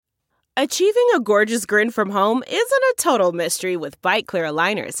Achieving a gorgeous grin from home isn't a total mystery with Bite Clear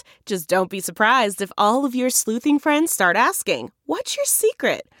aligners. Just don't be surprised if all of your sleuthing friends start asking, "What's your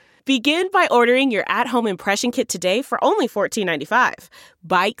secret?" Begin by ordering your at-home impression kit today for only $14.95.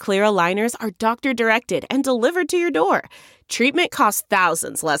 Bite Clear aligners are doctor-directed and delivered to your door. Treatment costs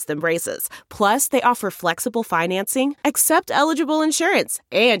thousands less than braces. Plus, they offer flexible financing, accept eligible insurance,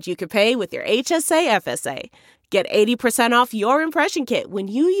 and you can pay with your HSA FSA. Get 80% off your impression kit when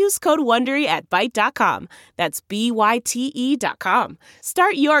you use code WONDERY at Byte.com. That's BYTE.com.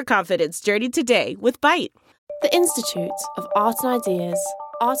 Start your confidence journey today with Byte. The Institute of Art and Ideas.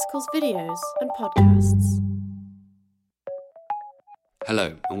 Articles, videos, and podcasts.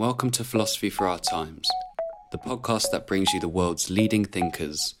 Hello, and welcome to Philosophy for Our Times, the podcast that brings you the world's leading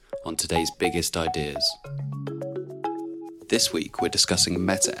thinkers on today's biggest ideas. This week, we're discussing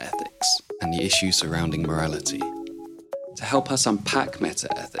meta-ethics and the issues surrounding morality. To help us unpack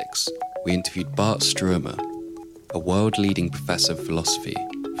meta-ethics, we interviewed Bart Streumer, a world-leading professor of philosophy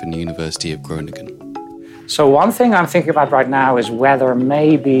from the University of Groningen. So one thing I'm thinking about right now is whether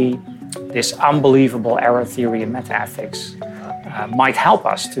maybe this unbelievable error theory in meta-ethics might help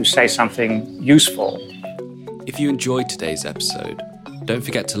us to say something useful. If you enjoyed today's episode, don't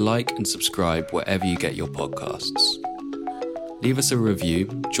forget to like and subscribe wherever you get your podcasts. Leave us a review,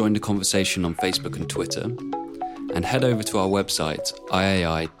 join the conversation on Facebook and Twitter, and head over to our website,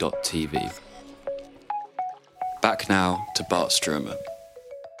 iai.tv. Back now to Bart Streumer.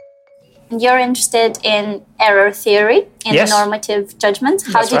 You're interested in error theory, in Yes. normative judgment.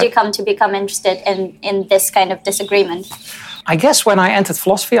 How That's did you right. come to become interested in this kind of disagreement? I guess when I entered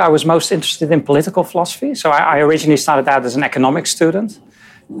philosophy, I was most interested in political philosophy. So I originally started out as an economics student,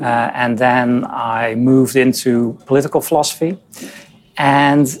 and then I moved into political philosophy.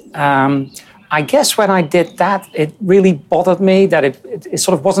 And I guess when I did that, it really bothered me that it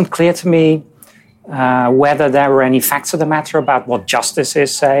sort of wasn't clear to me whether there were any facts of the matter about what justice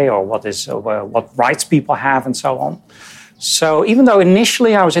is, say, or what rights people have, and so on. So even though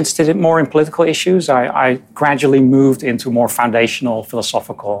initially I was interested more in political issues, I gradually moved into more foundational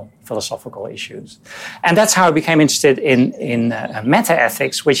philosophical issues. And that's how I became interested in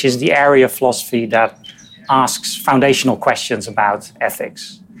meta-ethics, which is the area of philosophy that asks foundational questions about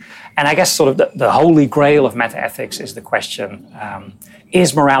ethics. And I guess sort of the holy grail of meta-ethics is the question,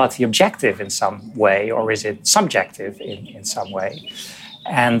 is morality objective in some way, or is it subjective in some way?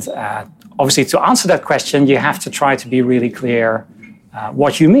 And obviously, to answer that question, you have to try to be really clear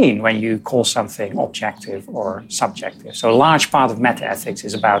what you mean when you call something objective or subjective. So a large part of meta-ethics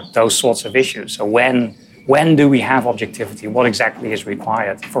is about those sorts of issues. So when do we have objectivity? What exactly is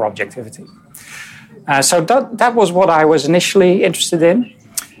required for objectivity? So that was what I was initially interested in.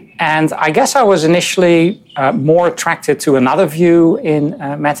 And I guess I was initially more attracted to another view in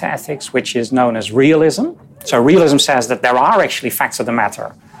meta-ethics, which is known as realism. So realism says that there are actually facts of the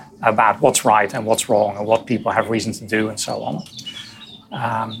matter about what's right and what's wrong and what people have reason to do and so on.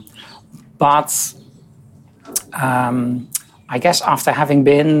 But I guess after having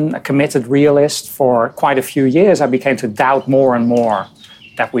been a committed realist for quite a few years, I began to doubt more and more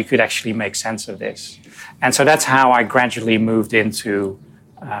that we could actually make sense of this. And so that's how I gradually moved into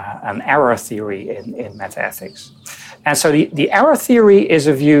an error theory in meta-ethics. And so the error theory is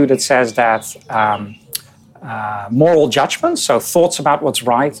a view that says that moral judgments, so thoughts about what's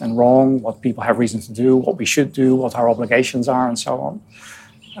right and wrong, what people have reason to do, what we should do, what our obligations are, and so on.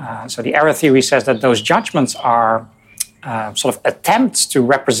 So the error theory says that those judgments are sort of attempts to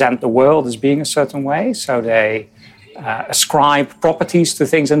represent the world as being a certain way. So they ascribe properties to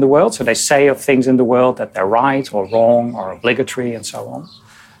things in the world. So they say of things in the world that they're right or wrong or obligatory and so on.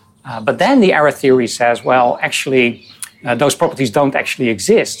 But then the error theory says, well, actually, those properties don't actually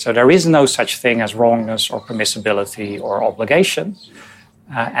exist. So there is no such thing as wrongness or permissibility or obligation.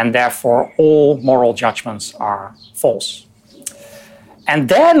 And therefore, all moral judgments are false. And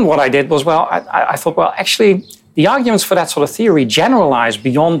then what I did was, I thought, well, actually, the arguments for that sort of theory generalize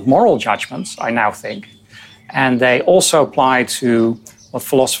beyond moral judgments, I now think. And they also apply to what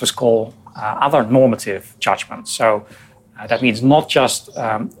philosophers call other normative judgments. So that means not just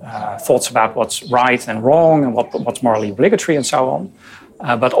thoughts about what's right and wrong and what's morally obligatory and so on,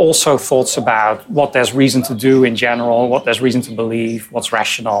 but also thoughts about what there's reason to do in general, what there's reason to believe, what's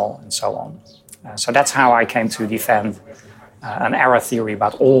rational, and so on. So that's how I came to defend an error theory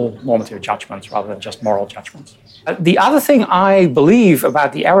about all normative judgments rather than just moral judgments. The other thing I believe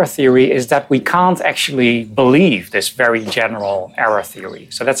about the error theory is that we can't actually believe this very general error theory.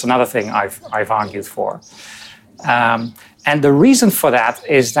 So that's another thing I've argued for. And the reason for that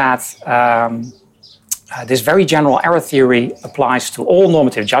is that this very general error theory applies to all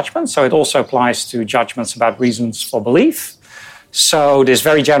normative judgments. So it also applies to judgments about reasons for belief. So this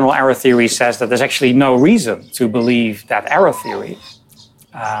very general error theory says that there's actually no reason to believe that error theory.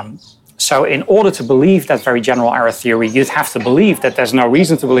 So in order to believe that very general error theory, you'd have to believe that there's no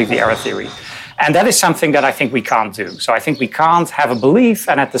reason to believe the error theory. And that is something that I think we can't do. So I think we can't have a belief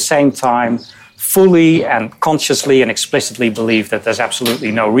and at the same time fully and consciously and explicitly believe that there's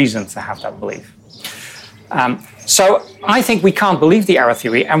absolutely no reason to have that belief. So I think we can't believe the error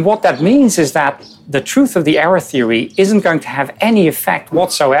theory. And what that means is that the truth of the error theory isn't going to have any effect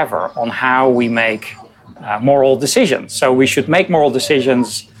whatsoever on how we make moral decisions. So we should make moral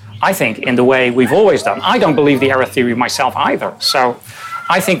decisions, I think, in the way we've always done. I don't believe the error theory myself either. So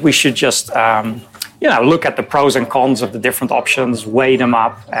I think we should just look at the pros and cons of the different options, weigh them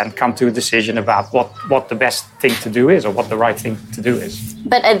up, and come to a decision about what the best thing to do is or what the right thing to do is.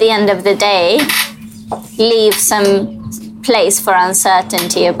 But at the end of the day, leave some place for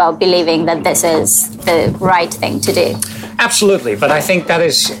uncertainty about believing that this is the right thing to do. Absolutely, but I think that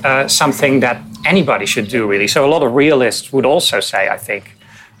is something that anybody should do, really. So a lot of realists would also say, I think,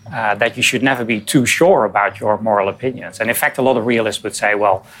 that you should never be too sure about your moral opinions. And in fact, a lot of realists would say,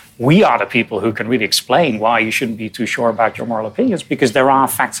 well, we are the people who can really explain why you shouldn't be too sure about your moral opinions, because there are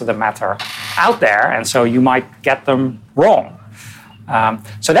facts of the matter out there, and so you might get them wrong.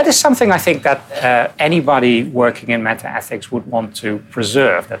 So that is something I think that anybody working in meta-ethics would want to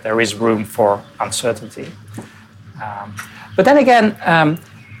preserve, that there is room for uncertainty. But then again,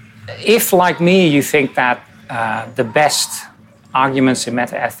 if, like me, you think that the best arguments in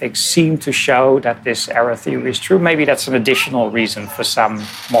meta-ethics seem to show that this error theory is true, maybe that's an additional reason for some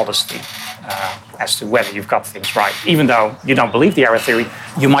modesty as to whether you've got things right. Even though you don't believe the error theory,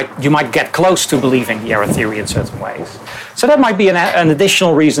 you might get close to believing the error theory in certain ways. So that might be an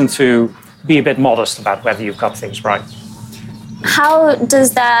additional reason to be a bit modest about whether you've got things right. How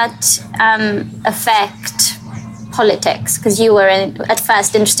does that affect politics? Because you were at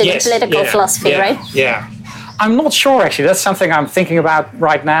first interested in political philosophy, right? Yeah. I'm not sure, actually. That's something I'm thinking about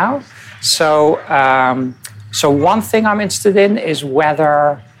right now. So one thing I'm interested in is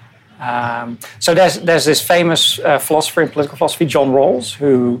whether... so there's this famous philosopher in political philosophy, John Rawls,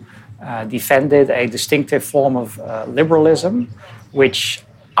 who defended a distinctive form of liberalism, which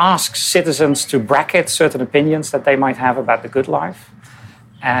asks citizens to bracket certain opinions that they might have about the good life.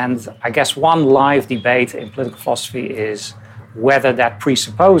 And I guess one live debate in political philosophy is whether that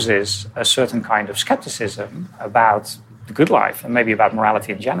presupposes a certain kind of skepticism about the good life and maybe about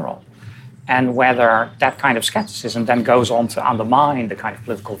morality in general, and whether that kind of skepticism then goes on to undermine the kind of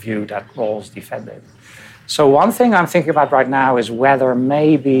political view that Rawls defended. So one thing I'm thinking about right now is whether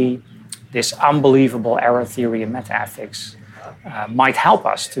maybe this unbelievable error theory in meta-ethics might help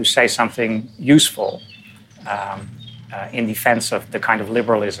us to say something useful in defense of the kind of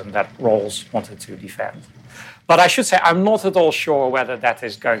liberalism that Rawls wanted to defend. But I should say I'm not at all sure whether that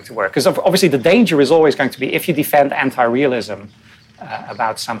is going to work, because obviously the danger is always going to be if you defend anti-realism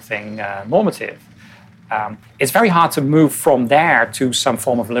about something normative, it's very hard to move from there to some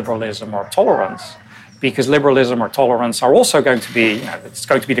form of liberalism or tolerance, because liberalism or tolerance are also going to be, it's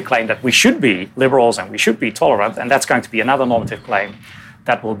going to be the claim that we should be liberals and we should be tolerant, and that's going to be another normative claim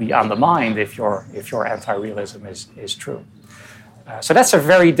that will be undermined if your anti-realism is true. So that's a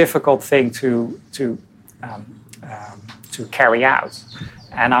very difficult thing to carry out,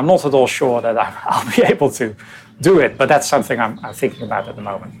 and I'm not at all sure that I'll be able to do it, but that's something I'm thinking about at the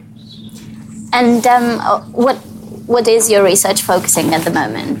moment. And what is your research focusing at the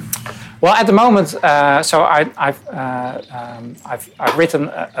moment? Well, at the moment, so I've written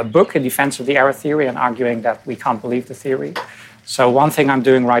a book in defense of the error theory and arguing that we can't believe the theory. So one thing I'm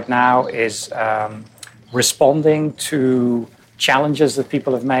doing right now is responding to challenges that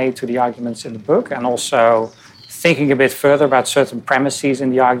people have made to the arguments in the book, and also thinking a bit further about certain premises in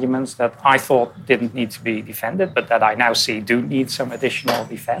the arguments that I thought didn't need to be defended, but that I now see do need some additional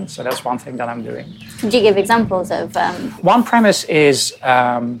defense. So that's one thing that I'm doing. Could you give examples of... One premise is,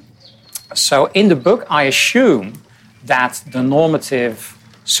 so in the book, I assume that the normative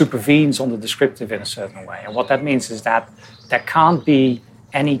supervenes on the descriptive in a certain way. And what that means is that there can't be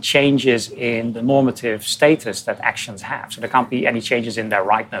any changes in the normative status that actions have. So there can't be any changes in their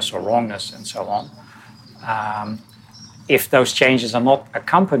rightness or wrongness and so on, if those changes are not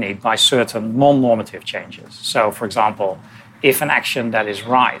accompanied by certain non-normative changes. So, for example, if an action that is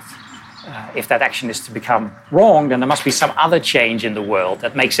right, if that action is to become wrong, then there must be some other change in the world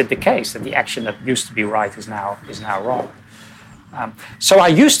that makes it the case that the action that used to be right is now wrong. So I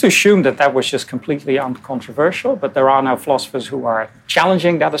used to assume that was just completely uncontroversial, but there are now philosophers who are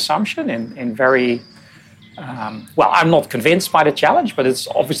challenging that assumption in very Well, I'm not convinced by the challenge, but it's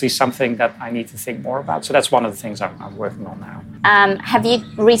obviously something that I need to think more about. So that's one of the things I'm working on now. Have you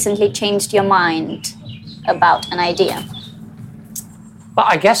recently changed your mind about an idea? Well,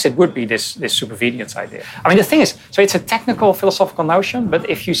 I guess it would be this supervenience idea. I mean, the thing is, so it's a technical philosophical notion, but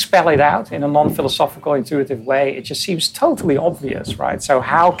if you spell it out in a non-philosophical, intuitive way, it just seems totally obvious, right? So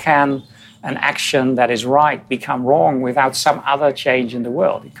how can an action that is right become wrong without some other change in the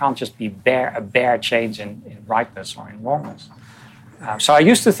world? It can't just be a bare change in rightness or in wrongness. So I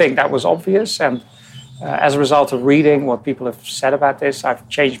used to think that was obvious, and as a result of reading what people have said about this, I've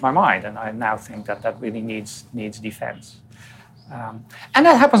changed my mind, and I now think that really needs defense. And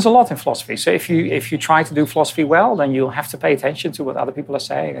that happens a lot in philosophy. So if you try to do philosophy well, then you'll have to pay attention to what other people are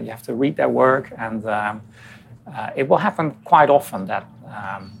saying, and you have to read their work. And it will happen quite often that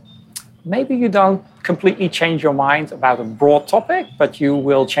maybe you don't completely change your mind about a broad topic, but you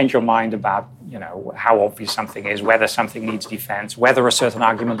will change your mind about how obvious something is, whether something needs defense, whether a certain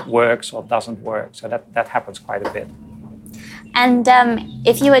argument works or doesn't work. So that happens quite a bit. And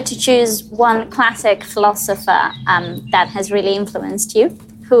if you were to choose one classic philosopher that has really influenced you,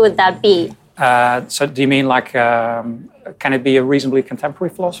 who would that be? So do you mean like, can it be a reasonably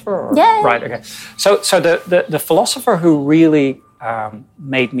contemporary philosopher? Or? Yeah. Right, okay. So the philosopher who really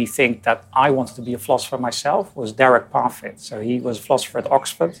made me think that I wanted to be a philosopher myself was Derek Parfit. So he was a philosopher at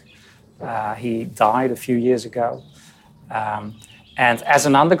Oxford. He died a few years ago. And as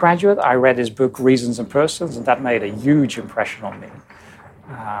an undergraduate, I read his book, Reasons and Persons, and that made a huge impression on me.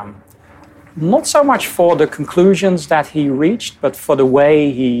 Not so much for the conclusions that he reached, but for the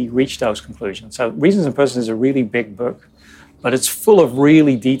way he reached those conclusions. So Reasons and Persons is a really big book, but it's full of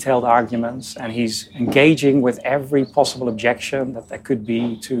really detailed arguments, and he's engaging with every possible objection that there could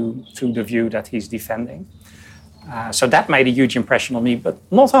be to the view that he's defending. So that made a huge impression on me. But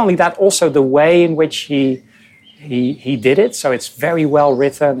not only that, also the way in which he did it. So it's very well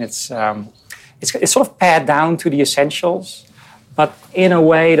written. It's sort of pared down to the essentials, but in a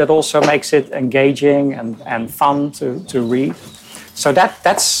way that also makes it engaging and fun to read. So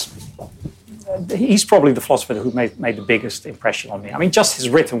he's probably the philosopher who made the biggest impression on me. I mean, just his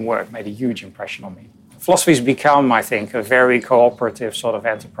written work made a huge impression on me. Philosophy has become, I think, a very cooperative sort of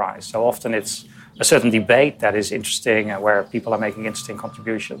enterprise. So often it's a certain debate that is interesting and where people are making interesting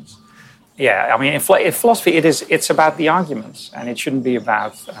contributions. Yeah, I mean, in philosophy, it's about the arguments, and it shouldn't be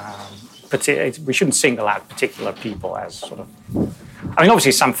about we shouldn't single out particular people as sort of. I mean,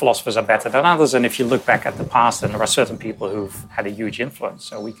 obviously, some philosophers are better than others, and if you look back at the past, then there are certain people who've had a huge influence,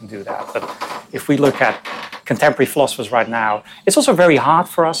 so we can do that. But if we look at contemporary philosophers right now, it's also very hard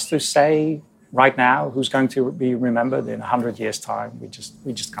for us to say right now who's going to be remembered in 100 years' time. We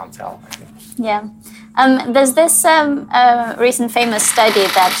just can't tell, I think. Yeah. There's this recent famous study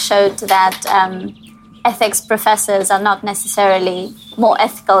that showed that ethics professors are not necessarily more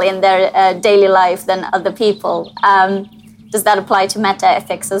ethical in their daily life than other people. Does that apply to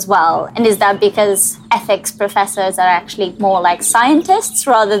meta-ethics as well? And is that because ethics professors are actually more like scientists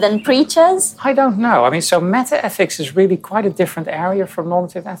rather than preachers? I don't know. I mean, so meta-ethics is really quite a different area from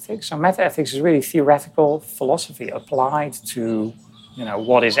normative ethics. So meta-ethics is really theoretical philosophy applied to,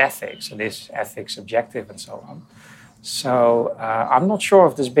 what is ethics, and is ethics objective and so on. So I'm not sure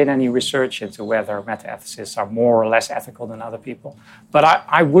if there's been any research into whether meta-ethicists are more or less ethical than other people. But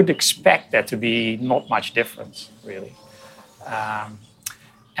I would expect there to be not much difference, really.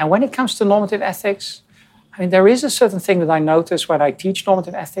 And when it comes to normative ethics, I mean, there is a certain thing that I notice when I teach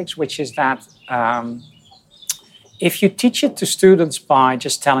normative ethics, which is that if you teach it to students by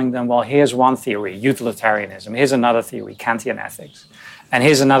just telling them, well, here's one theory, utilitarianism, here's another theory, Kantian ethics, and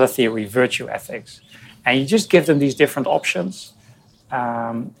here's another theory, virtue ethics, and you just give them these different options,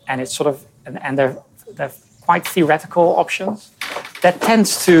 and it's sort of, and they're quite theoretical options, that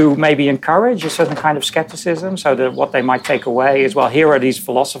tends to maybe encourage a certain kind of skepticism. So that what they might take away is, well, here are these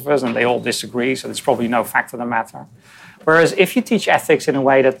philosophers and they all disagree, so there's probably no fact of the matter. Whereas if you teach ethics in a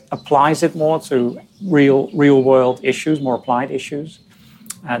way that applies it more to real world issues, more applied issues,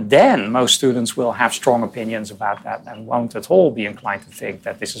 then most students will have strong opinions about that and won't at all be inclined to think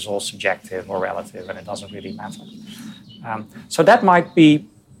that this is all subjective or relative and it doesn't really matter. So that might be,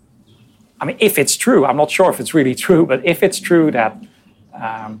 I mean, if it's true, I'm not sure if it's really true, but if it's true that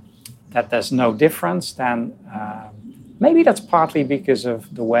there's no difference, then maybe that's partly because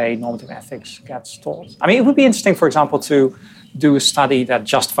of the way normative ethics gets taught. I mean, it would be interesting, for example, to do a study that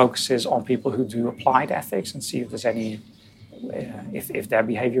just focuses on people who do applied ethics and see if there's any if their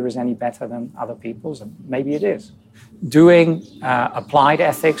behavior is any better than other people's, and maybe it is. Doing applied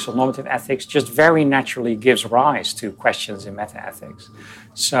ethics or normative ethics just very naturally gives rise to questions in meta-ethics.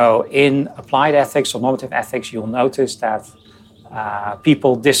 So in applied ethics or normative ethics, you'll notice that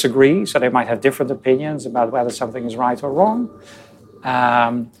people disagree, so they might have different opinions about whether something is right or wrong.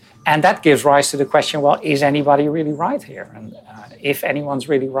 And that gives rise to the question, well, is anybody really right here? And if anyone's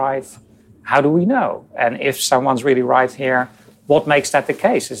really right, how do we know? And if someone's really right here, what makes that the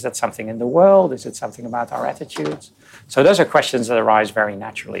case? Is that something in the world? Is it something about our attitudes? So those are questions that arise very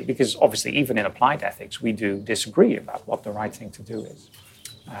naturally, because obviously even in applied ethics, we do disagree about what the right thing to do is.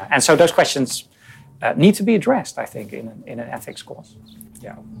 And so those questions need to be addressed, I think, in an ethics course.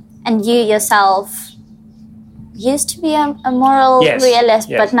 Yeah. And you yourself used to be a moral realist,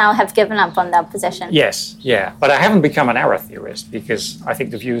 but now have given up on that position. Yes, yeah. But I haven't become an error theorist because I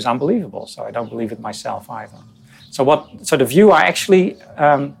think the view is unbelievable, so I don't believe it myself either. So the view I actually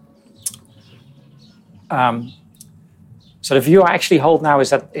hold now is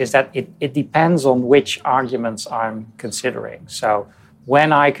that it depends on which arguments I'm considering. So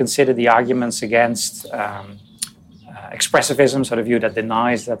when I consider the arguments against expressivism, so the view that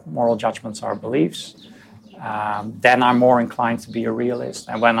denies that moral judgments are beliefs, then I'm more inclined to be a realist.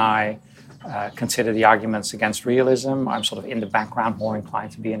 And when I consider the arguments against realism, I'm sort of in the background more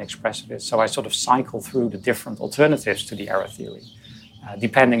inclined to be an expressivist. So I sort of cycle through the different alternatives to the error theory,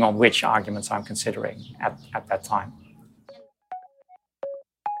 depending on which arguments I'm considering at that time.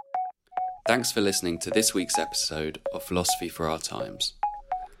 Thanks for listening to this week's episode of Philosophy for Our Times.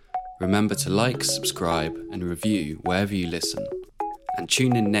 Remember to like, subscribe, and review wherever you listen. And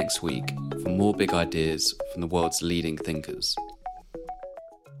tune in next week for more big ideas from the world's leading thinkers.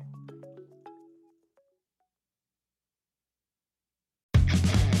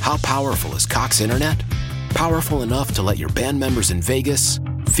 How powerful is Cox Internet? Powerful enough to let your band members in Vegas,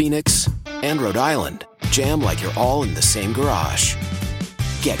 Phoenix, and Rhode Island jam like you're all in the same garage.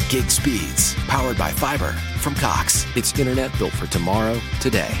 Get gig speeds powered by fiber from Cox. It's internet built for tomorrow,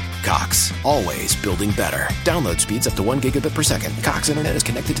 today. Cox, always building better. Download speeds up to 1 gigabit per second. Cox Internet is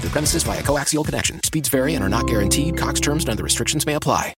connected to the premises via coaxial connection. Speeds vary and are not guaranteed. Cox terms and other restrictions may apply.